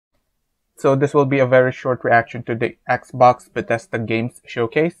So this will be a very short reaction to the Xbox Bethesda Games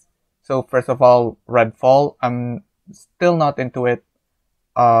Showcase. So first of all, Redfall, I'm still not into it.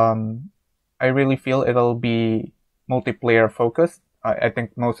 I really feel it'll be multiplayer focused. I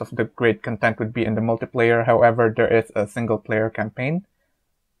think most of the great content would be in the multiplayer. However, there is a single player campaign.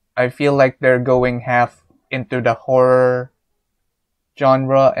 I feel like they're going half into the horror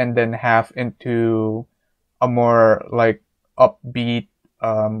genre and then half into a more like upbeat,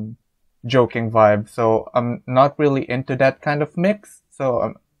 joking vibe. So I'm not really into that kind of mix.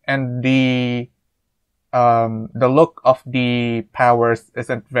 So and the look of the powers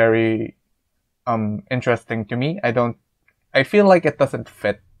isn't very interesting to me. I feel like it doesn't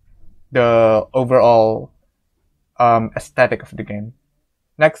fit the overall aesthetic of the game.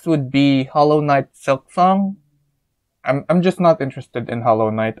 Next would be Hollow Knight Silksong. I'm just not interested in Hollow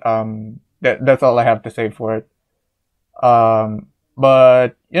Knight. That's all I have to say for it.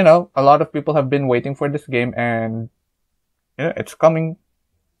 But you know, a lot of people have been waiting for this game, and you know, it's coming.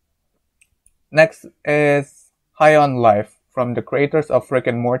 Next is High on Life from the creators of Rick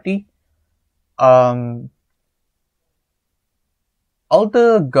and Morty. All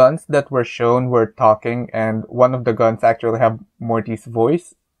the guns that were shown were talking, and one of the guns actually have Morty's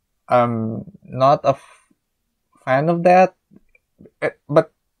voice. I'm not a fan of that,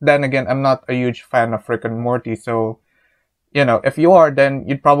 but then again, I'm not a huge fan of Rick and Morty, so you know, if you are, then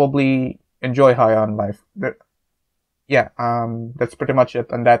you'd probably enjoy High on Life. Yeah, that's pretty much it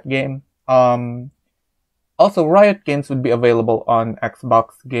on that game. Also, Riot Games would be available on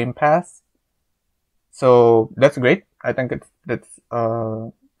Xbox Game Pass, so that's great. I think that's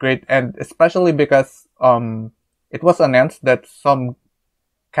great, and especially because it was announced that some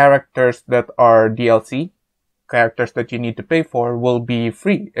characters that are DLC, characters that you need to pay for, will be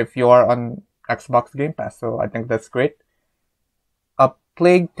free if you are on Xbox Game Pass. So I think that's great. A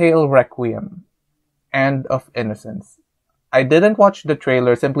Plague Tale Requiem, End of Innocence. I didn't watch the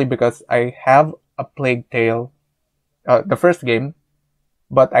trailer simply because I have a Plague Tale, the first game,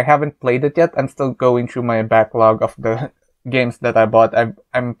 but I haven't played it yet. I'm still going through my backlog of the games that I bought.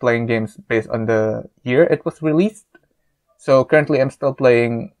 I'm playing games based on the year it was released. So currently I'm still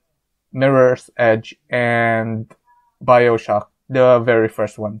playing Mirror's Edge and BioShock, the very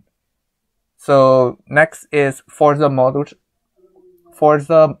first one. So next is Forza Motorsport,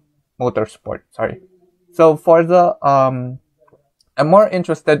 sorry. So Forza, I'm more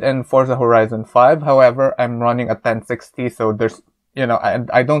interested in Forza Horizon 5. However, I'm running a 1060, so there's, you know,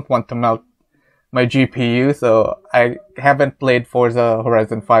 I don't want to melt my GPU, so I haven't played Forza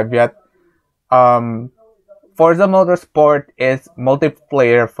Horizon 5 yet. Forza Motorsport is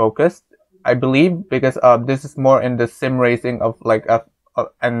multiplayer focused, I believe, because this is more in the sim racing of like an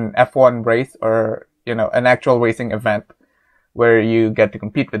F1 race, or you know, an actual racing event where you get to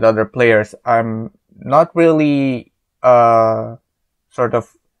compete with other players. I'm not really sort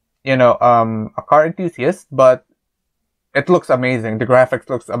of, you know, a car enthusiast, but it looks amazing. The graphics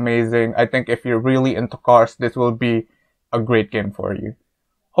looks amazing. I think if you're really into cars, this will be a great game for you.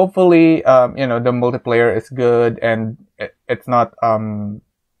 Hopefully, you know, the multiplayer is good and it's not, you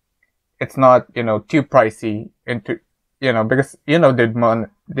know, too pricey into, you know, because, you know, they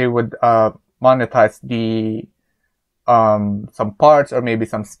would, monetize the, some parts or maybe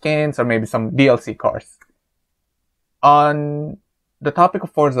some skins or maybe some DLC cars. On the topic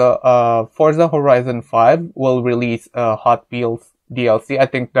of Forza, Forza Horizon 5 will release a Hot Wheels DLC. I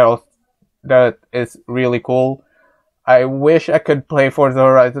think that is really cool. I wish I could play Forza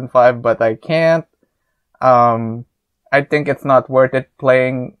Horizon 5, but I can't. I think it's not worth it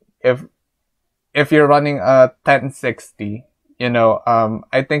playing if you're running a 1060, you know.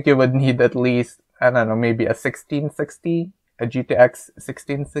 I think you would need at least, I don't know, maybe a 1660, a GTX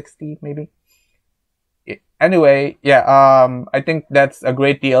 1660 maybe. Anyway, yeah, I think that's a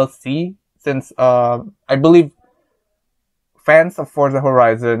great DLC since I believe fans of Forza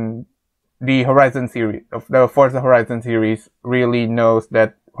Horizon, the Horizon series, of the Forza Horizon series, really knows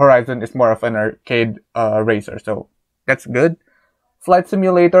that Horizon is more of an arcade racer, so that's good. Flight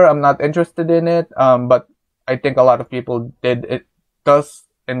Simulator, I'm not interested in it, but I think a lot of people does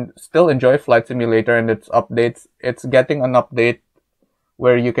and still enjoy Flight Simulator and its updates. It's getting an update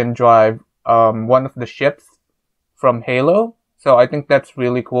where you can drive one of the ships from Halo, so I think that's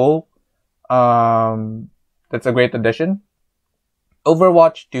really cool. That's a great addition.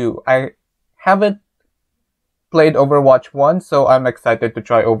 Overwatch 2, I haven't played Overwatch 1, so I'm excited to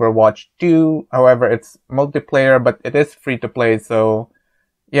try Overwatch 2. However, it's multiplayer, but it is free to play, so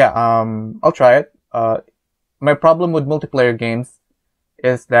yeah, I'll try it. My problem with multiplayer games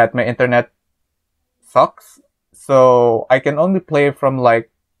is that my internet sucks, so I can only play from like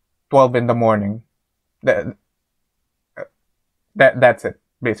 12 in the morning. That, that's it,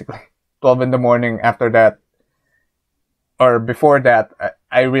 basically. 12 in the morning. After that, or before that,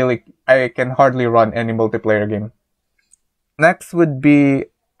 I can hardly run any multiplayer game. Next would be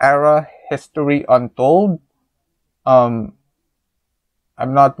Era History Untold. Um,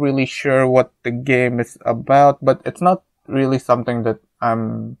 I'm not really sure what the game is about, but it's not really something that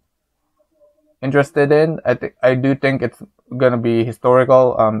I'm interested in. I do think it's gonna be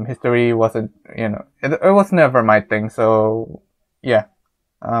historical. History wasn't, it was never my thing. So yeah.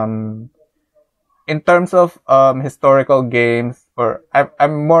 Um, in terms of historical games, or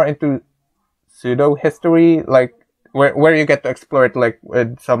I'm more into pseudo history, like where you get to explore it, like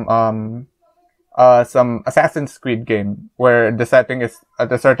with some Assassin's Creed game where the setting is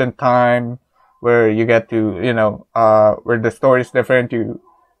at a certain time, where you get to, where the story is different. You,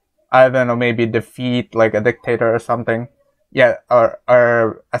 I don't know, maybe defeat like a dictator or something. Yeah,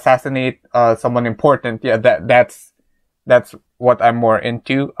 or assassinate someone important. Yeah, that's what I'm more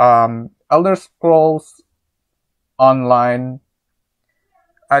into. Elder Scrolls Online,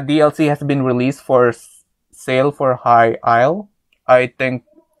 a DLC has been released for sale for High Isle. I think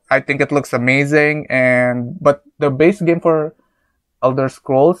it looks amazing, but the base game for Elder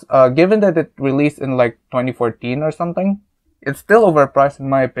Scrolls, given that it released in like 2014 or something, it's still overpriced in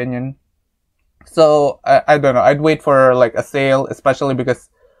my opinion. So I don't know. I'd wait for like a sale, especially because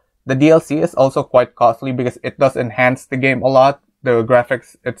the DLC is also quite costly because it does enhance the game a lot. The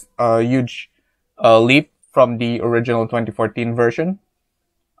graphics, it's a huge leap from the original 2014 version.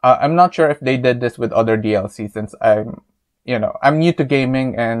 I'm not sure if they did this with other DLC since I'm new to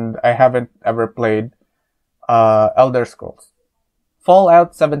gaming and I haven't ever played Elder Scrolls.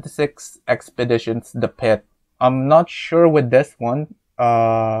 Fallout 76 Expeditions: The Pit. I'm not sure with this one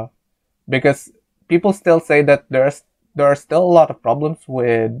because people still say that there are still a lot of problems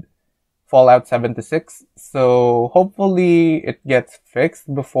with Fallout 76. So hopefully it gets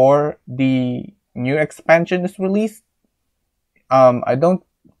fixed before the new expansion is released. I don't,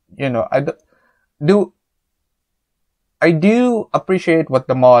 do I do appreciate what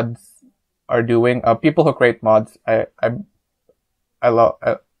the mods are doing. People who create mods, I love.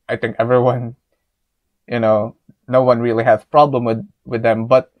 I think everyone, no one really has problem with them.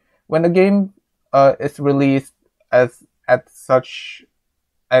 But when a game is released as at such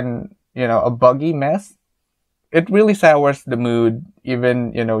an a buggy mess, it really sours the mood.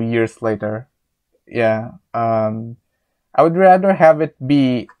 Even years later. Yeah. I would rather have it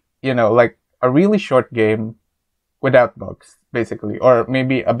be like a really short game without bugs, basically, or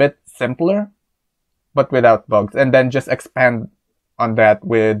maybe a bit simpler but without bugs, and then just expand on that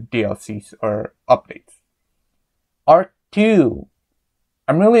with DLCs or updates. Arc 2.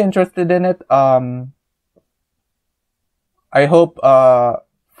 I'm really interested in it. I hope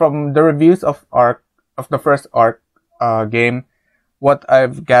from the reviews of the first Arc game, what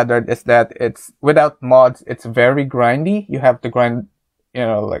I've gathered is that it's without mods, it's very grindy. You have to grind,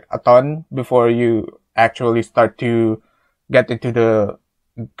 like a ton before you actually start to get into the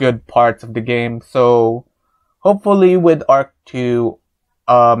good parts of the game. So hopefully with Arc 2,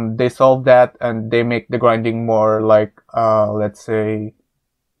 they solve that and they make the grinding more like, let's say,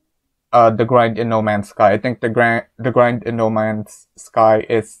 the grind in No Man's Sky. I think the grind in No Man's Sky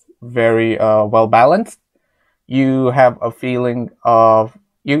is very well balanced. You have a feeling of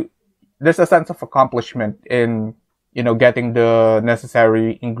there's a sense of accomplishment in getting the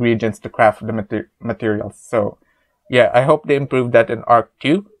necessary ingredients to craft the materials. So yeah, I hope they improve that in Arc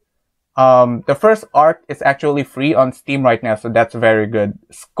 2. The first Arc is actually free on Steam right now, so that's very good.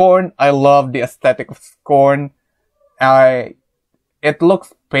 Scorn, I love the aesthetic of Scorn. It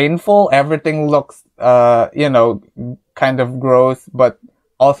looks painful. Everything looks, kind of gross, but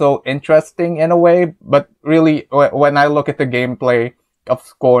also interesting in a way. But really, when I look at the gameplay of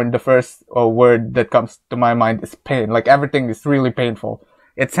Scorn, the first word that comes to my mind is pain. Like everything is really painful.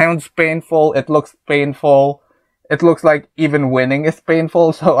 It sounds painful. It looks painful. It looks like even winning is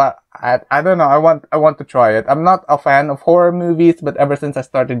painful. So I don't know. I want to try it. I'm not a fan of horror movies, but ever since I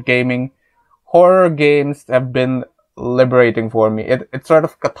started gaming, horror games have been liberating for me. It's sort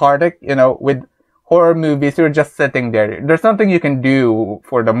of cathartic, with horror movies, you're just sitting there. There's nothing you can do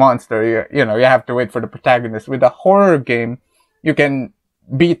for the monster. You have to wait for the protagonist. With a horror game, you can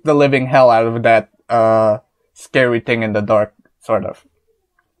beat the living hell out of that scary thing in the dark, sort of.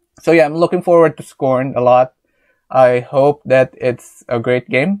 So yeah, I'm looking forward to Scorn a lot. I hope that it's a great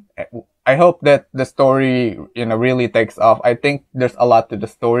game. I hope that the story, really takes off. I think there's a lot to the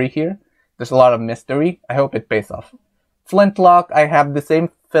story here. There's a lot of mystery. I hope it pays off. Flintlock, I have the same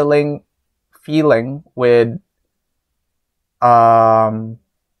feeling with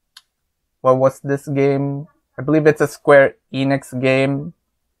what was this game? I believe it's a Square Enix game.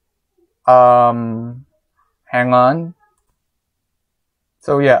 Hang on.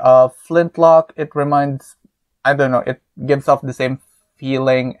 So yeah, Flintlock, it reminds, I don't know, it gives off the same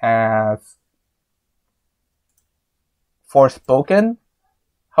feeling as Forspoken.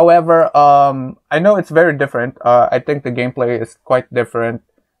 However, I know it's very different. I think the gameplay is quite different.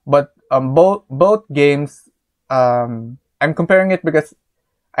 But both games, I'm comparing it because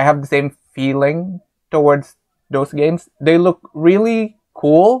I have the same feeling towards those games. They look really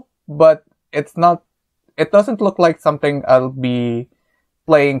cool, but it's not. It doesn't look like something I'll be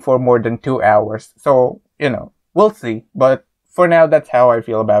playing for more than 2 hours. So we'll see. But for now, that's how I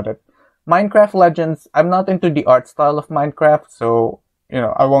feel about it. Minecraft Legends, I'm not into the art style of Minecraft, so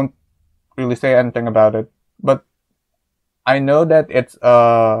I won't really say anything about it. But I know that it's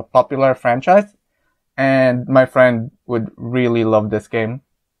a popular franchise, and my friend would really love this game.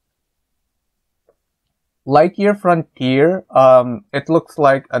 Lightyear Frontier, it looks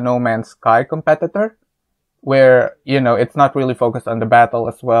like a No Man's Sky competitor, where it's not really focused on the battle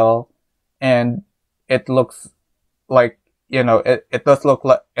as well, and it looks like it does look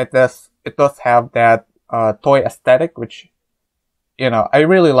like it does have that toy aesthetic, which I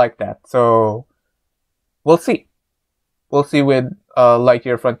really like that. So we'll see with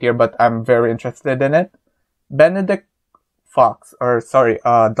Lightyear Frontier, but I'm very interested in it. Benedict Fox, or sorry,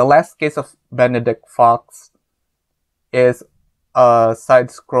 The Last Case of Benedict Fox is a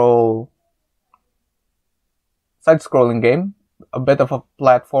side-scrolling game, a bit of a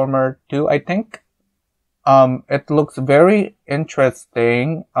platformer too, I think. It looks very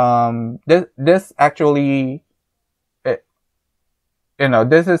interesting. This actually,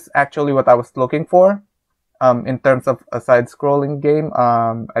 this is actually what I was looking for. In terms of a side-scrolling game,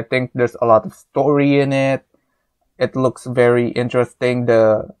 I think there's a lot of story in it. It looks very interesting.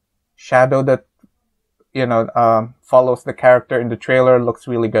 The shadow that follows the character in the trailer looks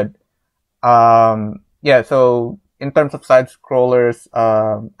really good. Yeah, so in terms of side scrollers,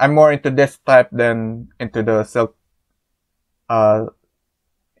 I'm more into this type than into the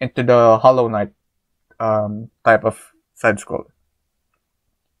Hollow Knight type of side scroller.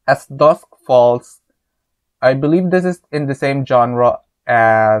 As Dusk Falls, I believe this is in the same genre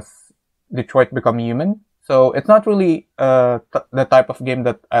as Detroit Become Human. So it's not really the type of game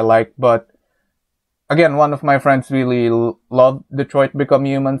that I like, but again, one of my friends really loved Detroit Become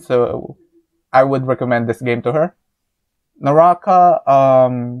Human, so I would recommend this game to her. Naraka,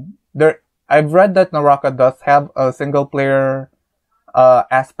 I've read that Naraka does have a single player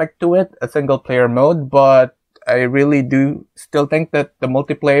aspect to it, a single player mode, but I really do still think that the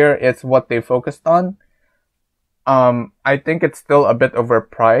multiplayer is what they focused on. I think it's still a bit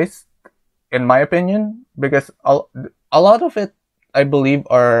overpriced, in my opinion, because a lot of it, I believe,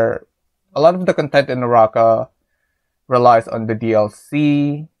 a lot of the content in Naraka relies on the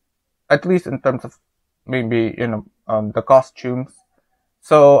DLC, at least in terms of maybe, the costumes.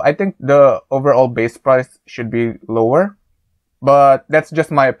 So I think the overall base price should be lower, but that's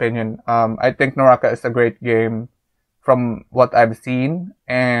just my opinion. I think Naraka is a great game from what I've seen,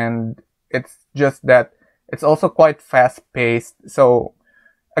 and it's just that it's also quite fast-paced. So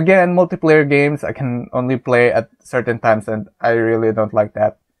again, multiplayer games I can only play at certain times, and I really don't like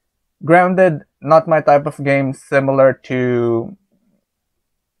that. Grounded, not my type of game, similar to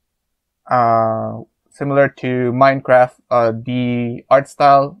Minecraft. The art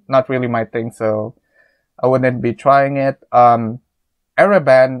style, not really my thing, so I wouldn't be trying it.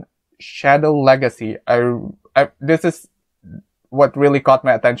 Ereban, Shadow Legacy. This is what really caught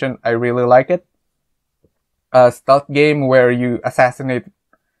my attention. I really like it. A stealth game where you assassinate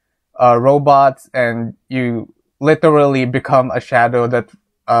robots, and you literally become a shadow that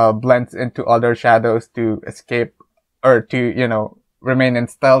blends into other shadows to escape or to remain in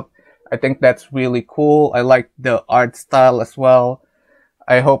stealth. I think that's really cool. I like the art style as well.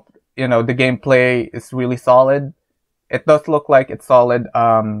 I hope the gameplay is really solid. It does look like it's solid.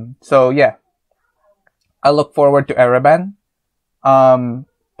 So yeah, I look forward to Ereban.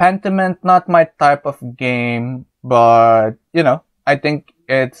 Pentiment, not my type of game, but I think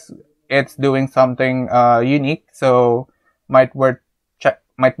it's doing something unique, so might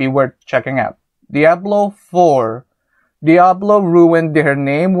be worth checking out. Diablo 4. Diablo ruined their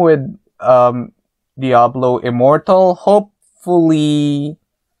name with Diablo Immortal. Hopefully,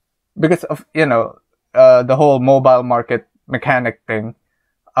 because of the whole mobile market mechanic thing.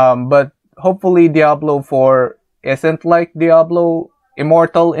 But hopefully Diablo 4 isn't like Diablo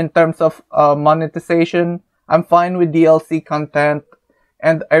Immortal in terms of monetization. I'm fine with DLC content,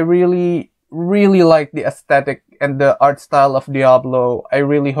 and I really, really like the aesthetic and the art style of Diablo. I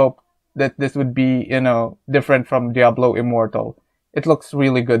really hope that this would be, different from Diablo Immortal. It looks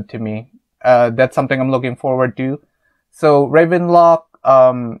really good to me. That's something I'm looking forward to. So Ravenlok,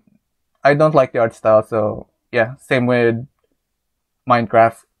 I don't like the art style, so yeah, same with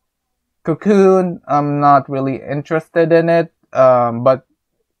Minecraft. Cocoon, I'm not really interested in it, but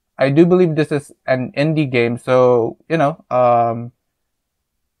I do believe this is an indie game, so,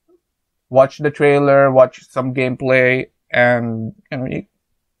 watch the trailer, watch some gameplay, and,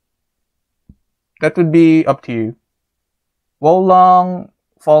 that would be up to you. Wolong,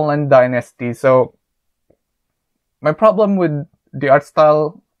 Fallen Dynasty. So, my problem with the art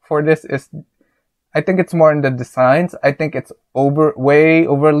style for this is, I think it's more in the designs. I think it's way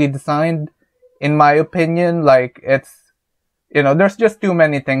overly designed, in my opinion. Like, it's, there's just too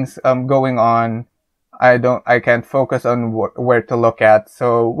many things going on. I can't focus on where to look at.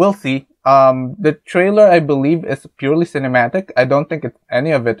 So we'll see. The trailer, I believe, is purely cinematic. I don't think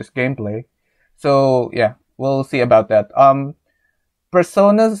any of it is gameplay. So yeah, we'll see about that.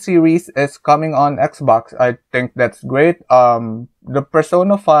 Persona series is coming on Xbox. I think that's great. The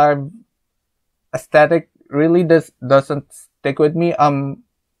Persona 5 aesthetic really doesn't stick with me. I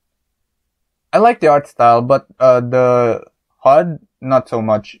like the art style, but the HUD, not so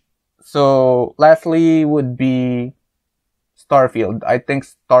much. So lastly would be Starfield. I think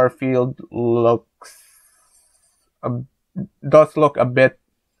Starfield does look a bit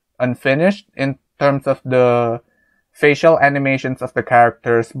unfinished in terms of the facial animations of the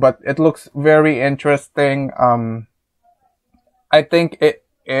characters, but it looks very interesting. I think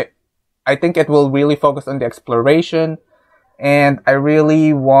it will really focus on the exploration, and I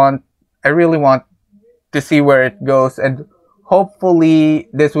really want to see where it goes, and hopefully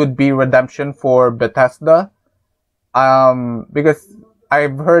this would be redemption for Bethesda, because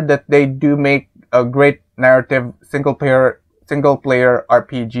I've heard that they do make a great narrative single player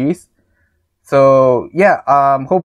RPGs. So yeah, hope